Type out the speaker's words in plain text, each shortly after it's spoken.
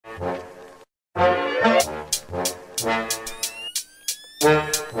Yo,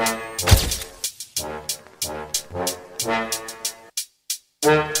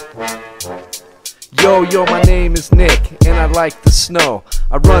 my name is Nick, and I like the snow.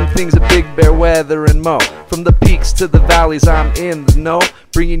 I run things at Big Bear Weather and Mo. From the peaks to the valleys, I'm in the know,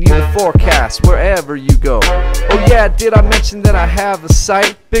 bringing you the forecast wherever you go. Oh yeah, did I mention that I have a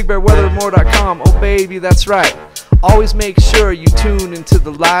site? BigBearWeatherMore.com, oh baby, that's right. Always make sure you tune into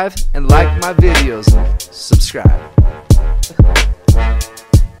the live and like my videos and subscribe.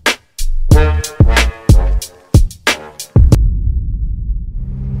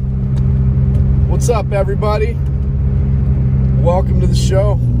 What's up, everybody? Welcome to the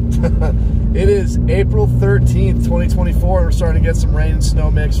show. It is April 13th, 2024. We're starting to get some rain and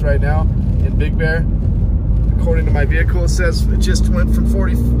snow mix right now in Big Bear. According to my vehicle, it says it just went from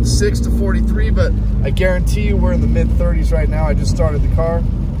 46 to 43, but I guarantee you we're in the mid-30s right now. I just started the car,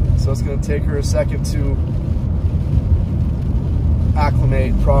 so it's going to take her a second to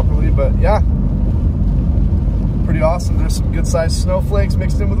acclimate properly, but yeah, pretty awesome. There's some good-sized snowflakes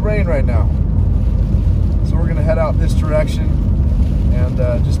mixed in with rain right now. So we're gonna head out this direction and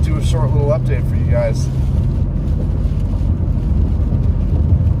just do a short little update for you guys.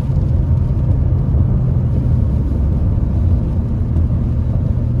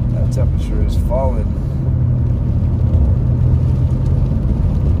 That temperature is falling.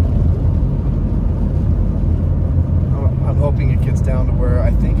 I'm hoping it gets down to where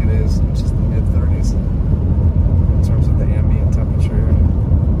I think it is, which is the mid-30s in terms of the ambient temperature.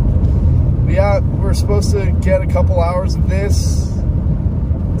 Yeah, we're supposed to get a couple hours of this.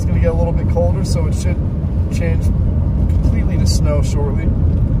 It's going to get a little bit colder, so it should change completely to snow shortly.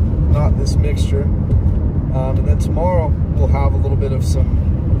 Not this mixture. And then tomorrow we'll have a little bit of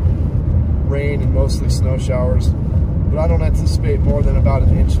some rain and mostly snow showers. But I don't anticipate more than about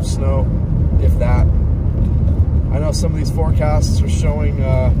an inch of snow, if that. I know some of these forecasts are showing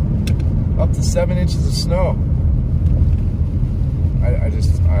up to 7 inches of snow. I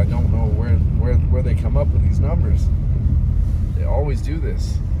don't know where they come up with these numbers. They always do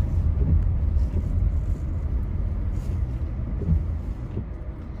this.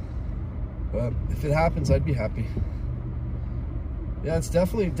 But if it happens, I'd be happy. Yeah, it's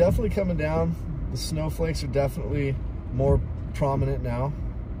definitely coming down. The snowflakes are definitely more prominent now.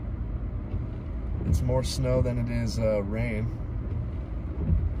 It's more snow than it is rain.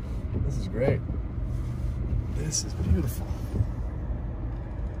 This is great. This is beautiful.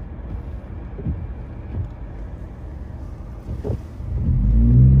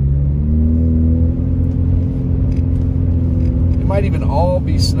 Might even all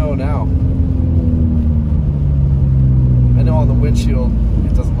be snow now. I know on the windshield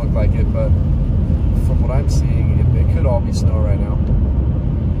it doesn't look like it, but from what I'm seeing, it could all be snow right now.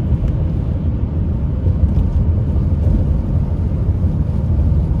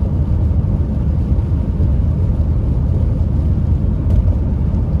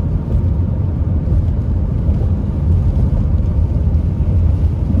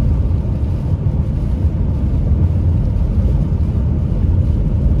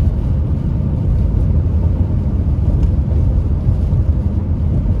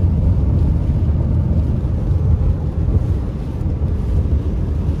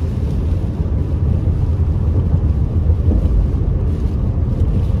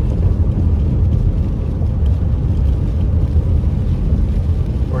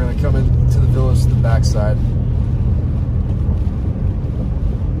 Backside.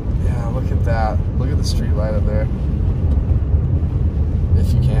 Yeah, look at that. Look at the street light up there.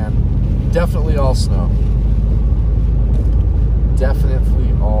 If you can. Definitely all snow.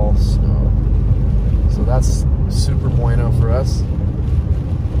 Definitely all snow. So that's super bueno for us.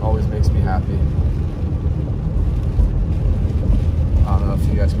 Always makes me happy. I don't know if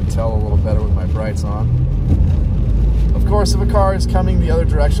you guys can tell a little better with my brights on. Of course, if a car is coming the other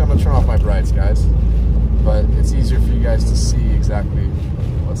direction, I'm going to turn off my brights, guys. But it's easier for you guys to see exactly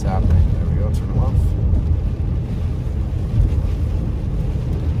what's happening. There we go, turn them off.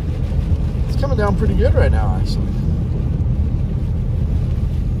 It's coming down pretty good right now, actually.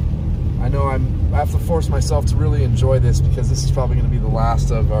 I know I have to force myself to really enjoy this because this is probably going to be the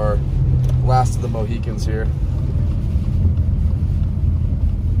last of the Mohicans here.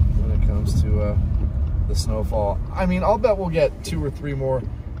 When it comes to the snowfall. I mean, I'll bet we'll get 2 or 3 more,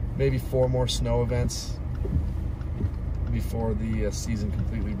 maybe 4 more snow events before the season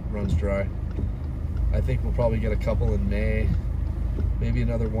completely runs dry. I think we'll probably get a couple in May, maybe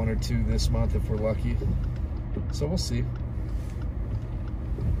another 1 or 2 this month if we're lucky. So we'll see.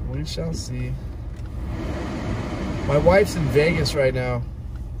 We shall see. My wife's in Vegas right now,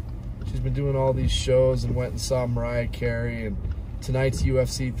 She's been doing all these shows and went and saw Mariah Carey, and tonight's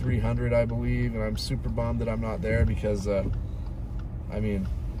UFC 300, I believe, and I'm super bummed that I'm not there because, I mean,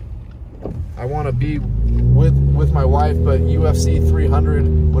 I want to be with my wife, but UFC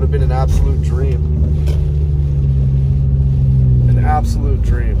 300 would have been an absolute dream. An absolute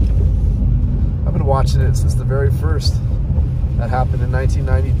dream. I've been watching it since the very first. That happened in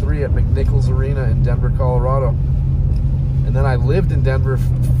 1993 at McNichols Arena in Denver, Colorado. And then I lived in Denver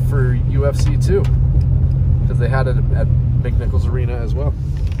for UFC 2 because they had it at McNichols Arena as well.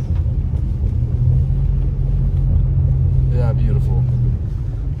 Yeah, beautiful.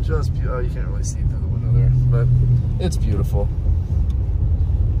 Just, oh, you can't really see through the window there, but it's beautiful.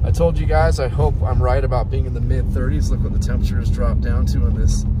 I told you guys, I hope I'm right about being in the mid-30s. Look what the temperature has dropped down to in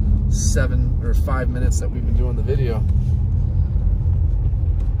this 7 or 5 minutes that we've been doing the video.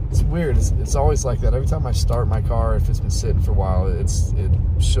 It's weird. It's always like that. Every time I start my car, if it's been sitting for a while, it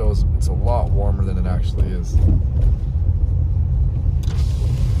shows it's a lot warmer than it actually is.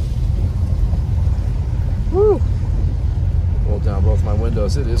 Woo! Rolled down both my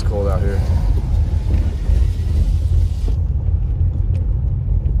windows. It is cold out here.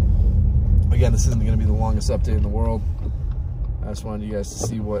 Again, this isn't going to be the longest update in the world. I just wanted you guys to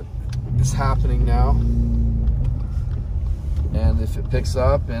see what is happening now. And if it picks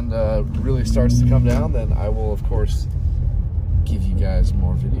up and really starts to come down, then I will, of course, give you guys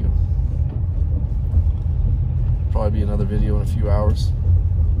more video. Probably be another video in a few hours.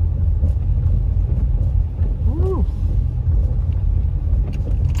 Woo!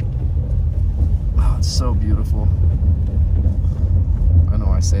 Oh, it's so beautiful. I know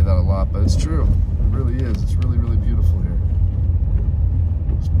I say that a lot, but it's true. It really is. It's really, really beautiful here.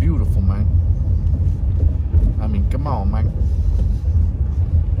 It's beautiful, man. I mean, come on, man.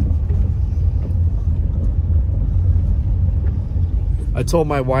 I told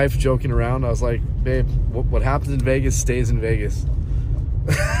my wife, joking around, I was like, babe, what happens in Vegas stays in Vegas.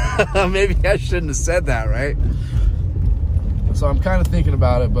 Maybe I shouldn't have said that, right? So I'm kind of thinking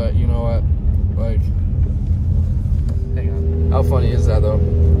about it, but you know what? Like, hang on. How funny is that, though?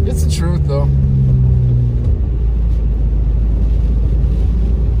 It's the truth, though.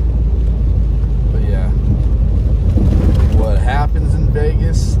 But yeah. What happens in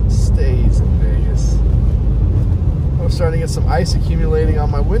Vegas stays in Vegas. I'm starting to get some ice accumulating on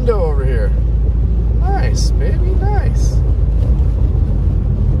my window over here. Nice, baby, nice.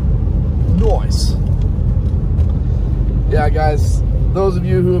 Nice. Yeah, guys, those of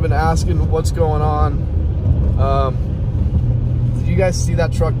you who have been asking what's going on, did you guys see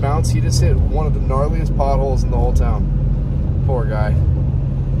that truck bounce? He just hit one of the gnarliest potholes in the whole town. Poor guy.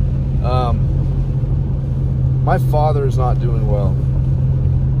 My father is not doing well.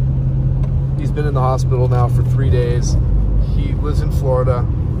 He's been in the hospital now for 3 days. He lives in Florida.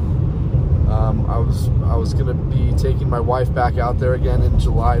 I was gonna be taking my wife back out there again in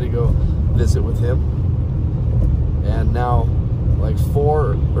July to go visit with him. And now, like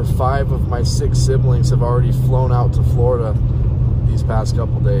 4 or 5 of my 6 siblings have already flown out to Florida these past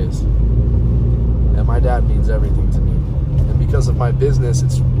couple days. And my dad means everything to me. And because of my business,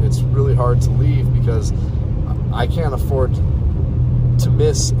 it's really hard to leave because I can't afford to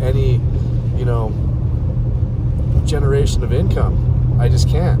miss any, you know, generation of income. I just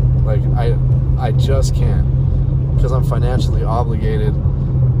can't. Like, I just can't, because I'm financially obligated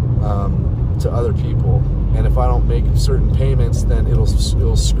to other people, and if I don't make certain payments, then it'll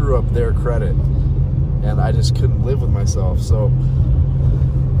screw up their credit, and I just couldn't live with myself. So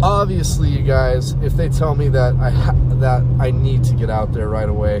obviously, you guys, if they tell me that I need to get out there right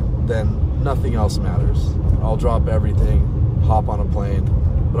away, then nothing else matters. I'll drop everything, hop on a plane,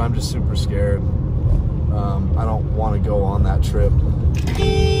 but I'm just super scared. I don't want to go on that trip.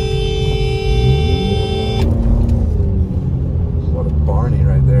 What a Barney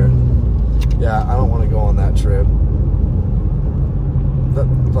right there. Yeah, I don't want to go on that trip.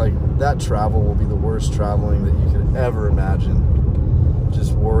 That travel will be the worst traveling that you could ever imagine.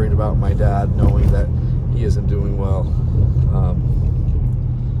 Just worried about my dad, knowing that he isn't doing well.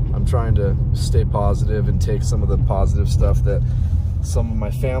 I'm trying to stay positive and take some of the positive stuff that some of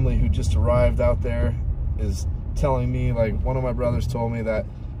my family who just arrived out there is telling me. Like, one of my brothers told me that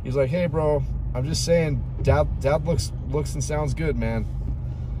he's like, hey bro, I'm just saying, dad looks and sounds good, man.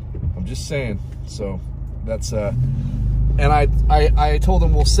 I'm just saying. So that's and I told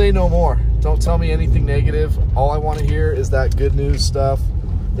him, well, say no more, don't tell me anything negative. All I want to hear is that good news stuff.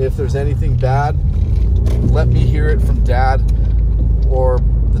 If there's anything bad, let me hear it from dad or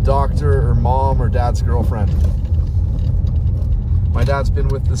the doctor or mom or dad's girlfriend. My dad's been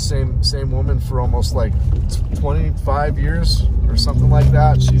with the same woman for almost like 25 years or something like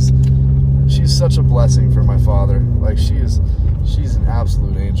that. She's she's such a blessing for my father. Like, she's an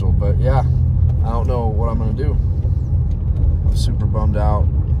absolute angel. But yeah, I don't know what I'm gonna do. I'm super bummed out.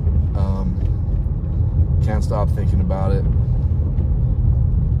 Can't stop thinking about it.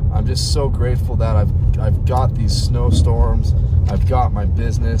 I'm just so grateful that I've got these snowstorms, I've got my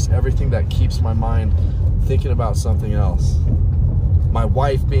business, everything that keeps my mind thinking about something else. My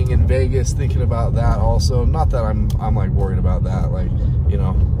wife being in Vegas, thinking about that also. Not that I'm like worried about that, like, you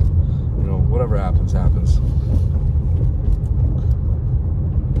know, whatever happens, happens.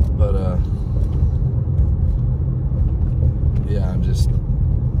 But yeah, I'm just,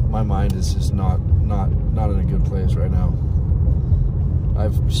 my mind is just not in a good place right now.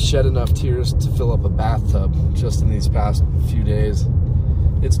 I've shed enough tears to fill up a bathtub just in these past few days.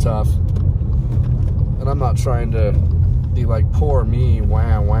 It's tough. And I'm not trying to be like, poor me,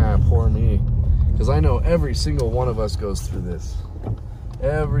 wah, poor me. Because I know every single one of us goes through this.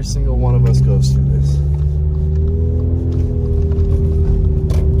 Every single one of us goes through this.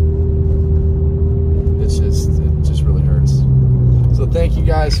 It just really hurts. So thank you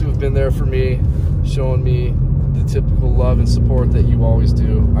guys who have been there for me, showing me the typical love and support that you always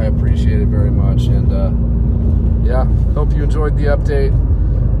do. I appreciate it very much. And yeah, hope you enjoyed the update.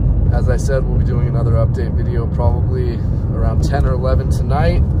 As I said, we'll be doing another update video probably around 10 or 11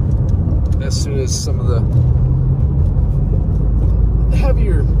 tonight, as soon as some of the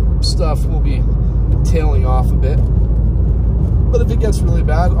heavier stuff will be tailing off a bit. But if it gets really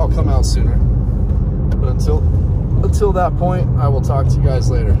bad, I'll come out sooner. But until that point, I will talk to you guys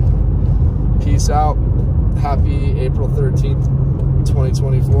later. Peace out. Happy April 13th,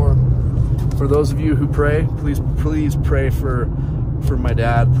 2024. For those of you who pray, please pray for my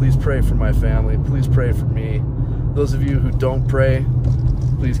dad. Please pray for my family. Please pray for me. Those of you who don't pray,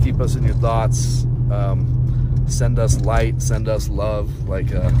 please keep us in your thoughts. Send us light, send us love, like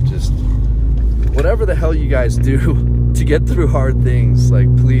just whatever the hell you guys do to get through hard things,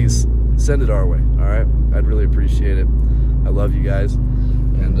 like, please send it our way. All right, I'd really appreciate it. I love you guys,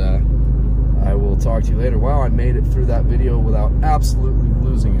 and I will talk to you later. Wow, I made it through that video without absolutely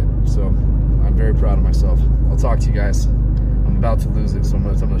losing it, so I'm very proud of myself. I'll talk to you guys. I'm about to lose it, so I'm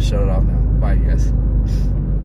gonna shut it off now. Bye, you guys.